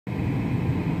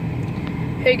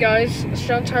Hey guys, it's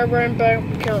John Tyburn back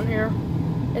with Count here,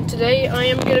 and today I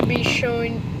am going to be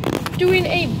doing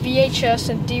a VHS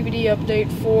and DVD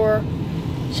update for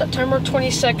September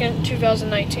 22nd,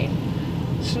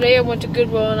 2019. So today I went to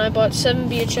Goodwill and I bought 7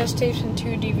 VHS tapes and 2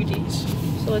 DVDs.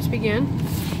 So let's begin.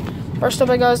 First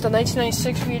up I got is the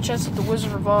 1996 VHS of The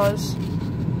Wizard of Oz,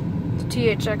 the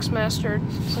THX Mastered.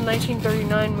 It's a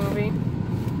 1939 movie.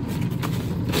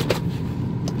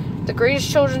 The greatest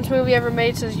children's movie ever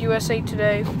made, says USA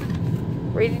Today.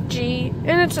 Rated G,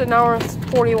 and it's an hour and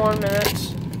 41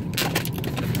 minutes.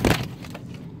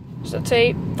 It's a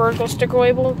tape, vertical sticker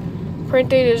label. Print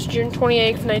date is June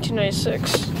 28th,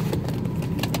 1996.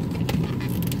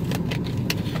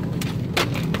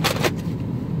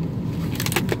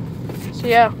 So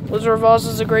yeah, Wizard of Oz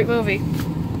is a great movie.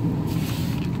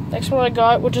 Next one I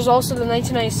got, which is also the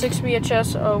 1996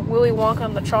 VHS of Willy Wonka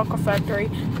and the Chocolate Factory,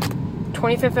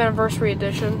 25th Anniversary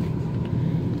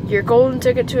Edition. Your golden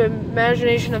ticket to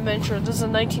imagination adventure. This is a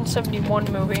 1971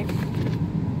 movie.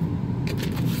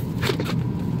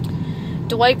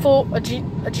 Delightful, a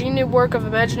genius work of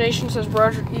imagination, says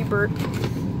Roger Ebert.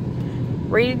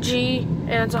 Rated G,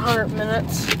 and it's 100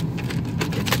 minutes.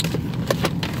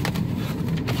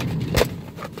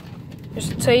 Here's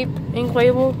the tape, ink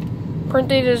label. Print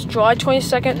date is July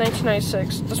 22nd,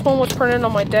 1996. This one was printed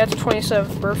on my dad's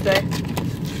 27th birthday.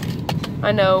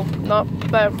 I know, not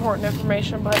that important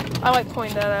information, but I like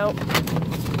pointing that out.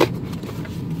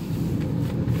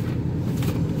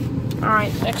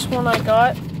 Alright, next one I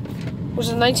got was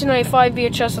a 1995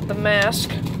 VHS of The Mask,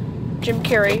 Jim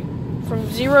Carrey, From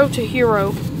Zero to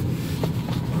Hero.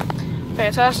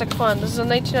 Fantastic fun. This is a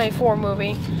 1994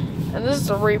 movie, and this is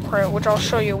a reprint, which I'll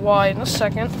show you why in a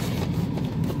second.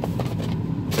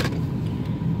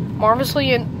 Marvelously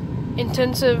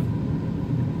intensive,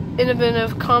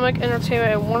 innovative comic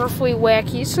entertainment and wonderfully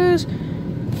wacky, says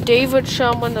David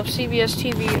Shumlin of CBS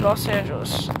TV Los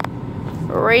Angeles.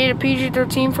 Rated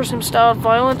PG-13 for some styled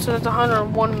violence, and it's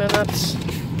 101 minutes.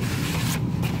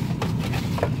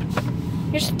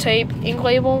 Here's the tape, ink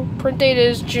label. Print date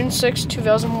is June 6,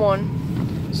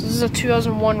 2001. So this is a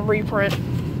 2001 reprint.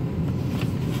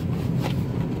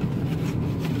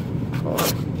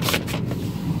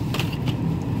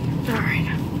 Alright.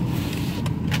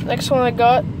 Next one I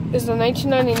got is the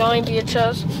 1999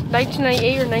 VHS,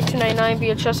 1998 or 1999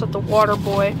 VHS of The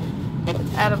Waterboy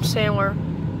with Adam Sandler.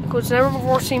 Includes never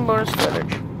before seen bonus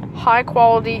footage. High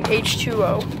quality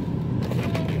H2O.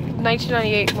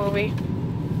 1998 movie.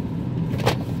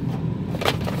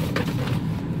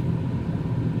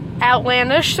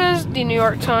 Outlandish, says the New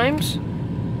York Times.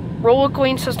 Roller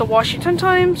Queen, says the Washington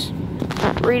Times.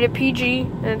 Rated PG,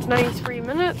 and it's 93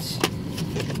 minutes.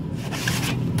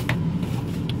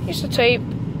 Here's the tape,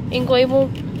 ink label.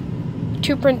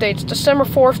 2 print dates, December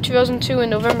 4th, 2002 and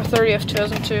November 30th,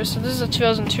 2002. So this is a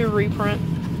 2002 reprint.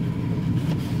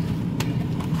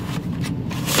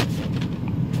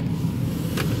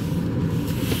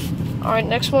 Alright,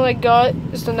 next one I got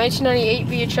is the 1998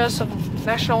 VHS of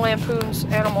National Lampoon's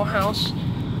Animal House,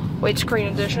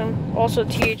 widescreen edition. Also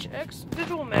THX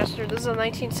Visual Master. This is a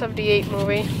 1978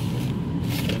 movie.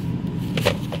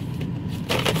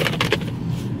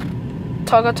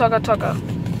 Tugga Tugga Tugga.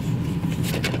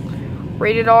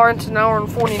 Rated R, and it's an hour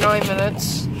and 49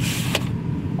 minutes.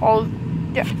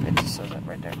 Yeah, it just says that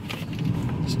right there.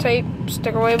 It's tape,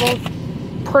 sticker label,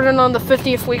 printed on the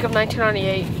 50th week of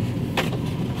 1998.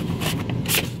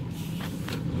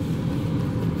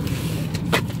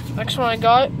 Next one I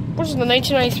got was the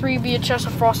 1993 VHS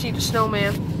of Frosty the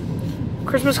Snowman,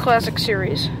 Christmas Classic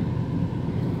Series.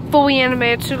 Fully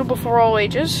animated, suitable for all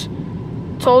ages.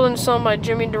 Told and sung by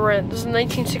Jimmy Durant. This is a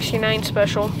 1969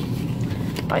 special.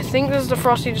 I think this is the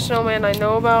Frosty the Snowman I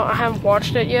know about. I haven't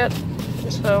watched it yet,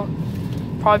 so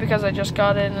probably because I just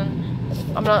got it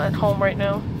and I'm not at home right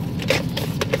now.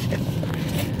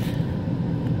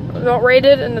 Not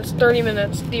rated, and it's 30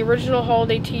 minutes. The original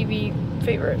holiday TV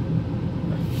favorite.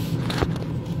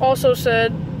 Also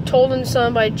said, told and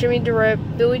sung by Jimmy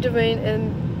Durant, Billy Devane,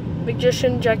 and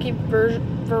magician Jackie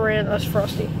Varan as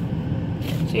Frosty.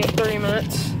 So you have 30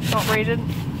 minutes, not rated.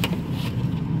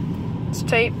 It's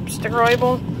tape, sticker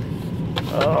label,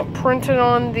 printed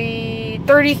on the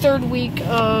 33rd week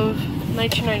of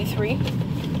 1993.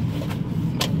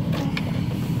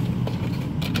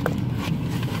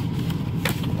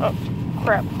 Oh,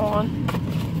 crap, hold on.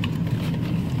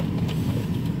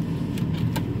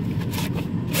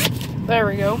 There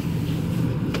we go.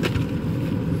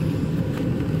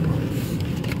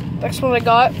 Next one I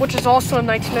got, which is also a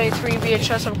 1993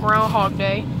 VHS of Groundhog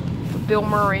Day with Bill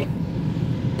Murray.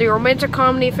 The romantic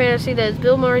comedy fantasy that is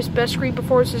Bill Murray's best screen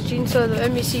performance as Gene said of the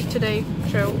NBC Today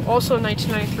show, also a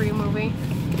 1993 movie.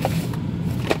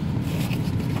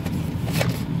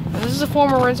 And this is a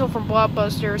former rental from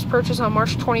Blockbuster. It was purchased on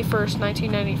March 21st,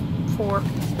 1994.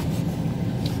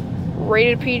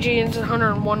 Rated PG and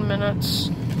 101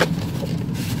 minutes.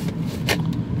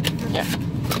 Yeah.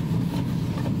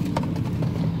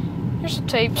 Here's the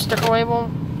tape sticker label.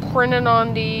 Printed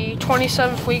on the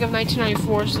 27th week of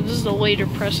 1994, so this is the later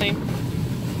pressing.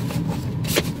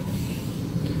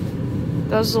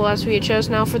 That was the last VHS.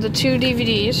 Now for the two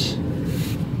DVDs.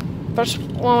 First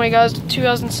one we got is the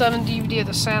 2007 DVD of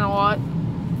the Santa-Lot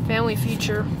Family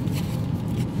Feature.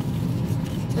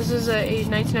 This is a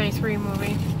 1993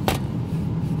 movie.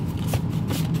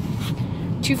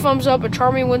 Two Thumbs Up, a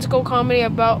charming whimsical comedy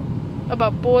about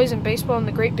boys and baseball and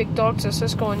the great big dogs of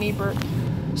Cisco and Ebert.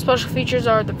 Special features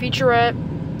are the featurette,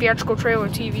 theatrical trailer,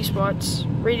 and TV spots.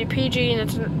 Rated PG and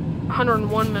it's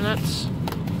 101 minutes.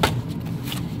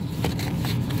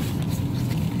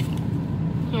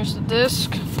 Here's the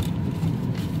disc.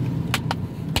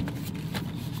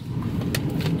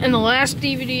 And the last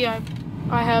DVD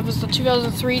I have is the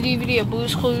 2003 DVD of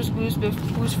Blue's Clues,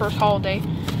 Blue's First Holiday.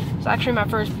 It's actually my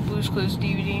first Blue's Clues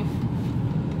DVD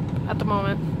at the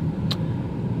moment.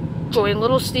 Join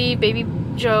Little Steve, Baby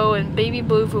Joe, and Baby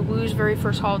Blue for Blue's very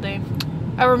first holiday.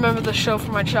 I remember the show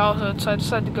from my childhood, so I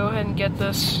decided to go ahead and get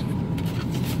this.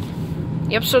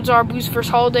 The episodes are Blue's First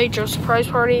Holiday, Joe's Surprise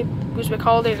Party, Blue's Big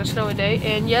Holiday, and A Snowy Day.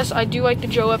 And yes, I do like the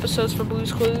Joe episodes for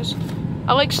Blue's Clues.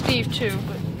 I like Steve too,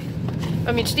 but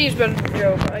I mean Steve's better than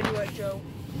Joe, but I do like Joe.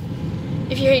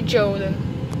 If you hate Joe, then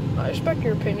I respect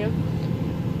your opinion.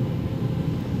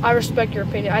 I respect your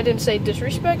opinion. I didn't say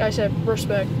disrespect, I said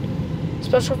respect.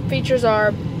 Special features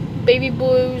are Baby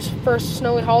Blue's first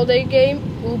snowy holiday game,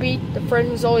 Ooby, the friend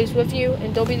who's always with you,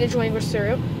 and Dobby the Durango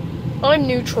cereal. I'm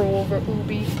neutral over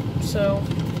Ooby, so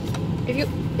if you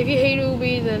hate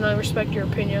Ooby, then I respect your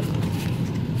opinion.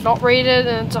 Not rated,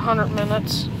 and it's 100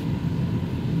 minutes.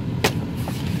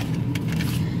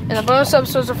 And the bonus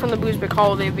episodes are from the Blue's Big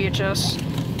Holiday VHS.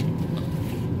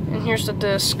 And here's the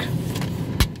disc.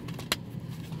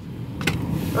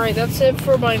 Alright, that's it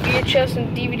for my VHS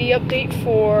and DVD update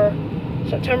for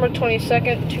September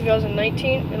 22nd,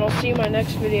 2019, and I'll see you in my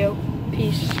next video.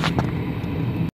 Peace.